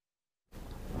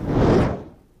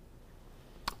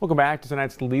Welcome back to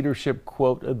tonight's leadership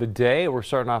quote of the day. We're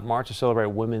starting off March to celebrate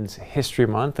Women's History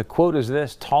Month. The quote is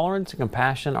this: tolerance and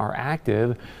compassion are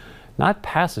active, not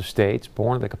passive states,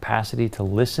 born of the capacity to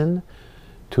listen,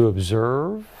 to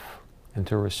observe, and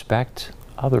to respect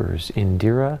others.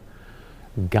 Indira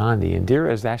Gandhi.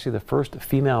 Indira is actually the first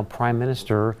female prime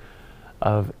minister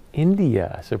of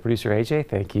India. So producer AJ,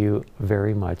 thank you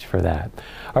very much for that.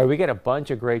 All right, we got a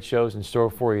bunch of great shows in store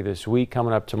for you this week.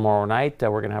 Coming up tomorrow night,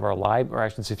 we're going to have our live, or I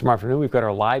should say tomorrow afternoon, we've got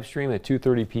our live stream at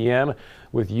 2:30 p.m.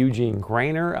 with Eugene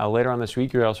Grainer. Later on this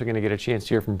week, you're also going to get a chance to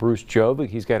hear from Bruce Jovic.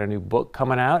 He's got a new book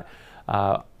coming out.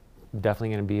 Definitely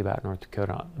going to be about North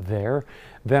Dakota there.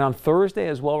 Then on Thursday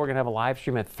as well, we're going to have a live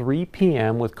stream at 3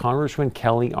 p.m. with Congressman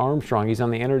Kelly Armstrong. He's on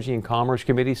the Energy and Commerce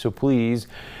Committee, so please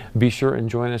be sure and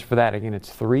join us for that. Again, it's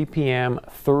 3 p.m.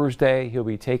 Thursday. He'll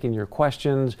be taking your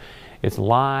questions. It's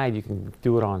live. You can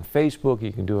do it on Facebook.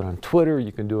 You can do it on Twitter.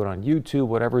 You can do it on YouTube,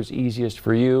 whatever is easiest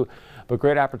for you. But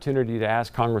great opportunity to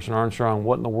ask Congressman Armstrong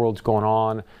what in the world's going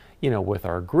on, you know, with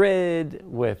our grid,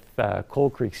 with Coal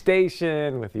Creek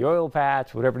Station, with the oil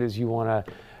patch, whatever it is you want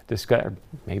to discuss.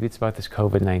 Maybe it's about this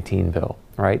COVID-19 bill,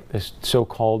 right? This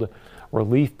so-called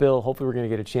relief bill. Hopefully we're going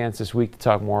to get a chance this week to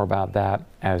talk more about that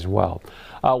as well.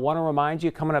 I want to remind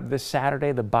you, coming up this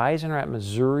Saturday, the Bison are at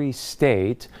Missouri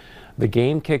State. The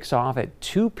game kicks off at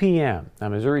 2 p.m. Now,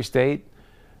 Missouri State,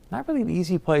 not really an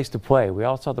easy place to play. We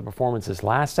all saw the performances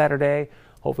last Saturday.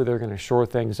 Hopefully they're going to shore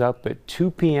things up. At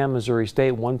 2 p.m. Missouri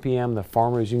State, 1 p.m. the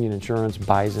Farmers Union Insurance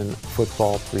Bison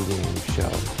football pregame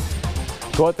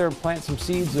show. Go out there and plant some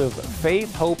seeds of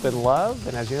faith, hope, and love.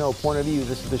 And as you know, Point of View,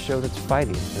 this is the show that's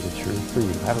fighting for the truth for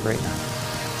you. Have a great night.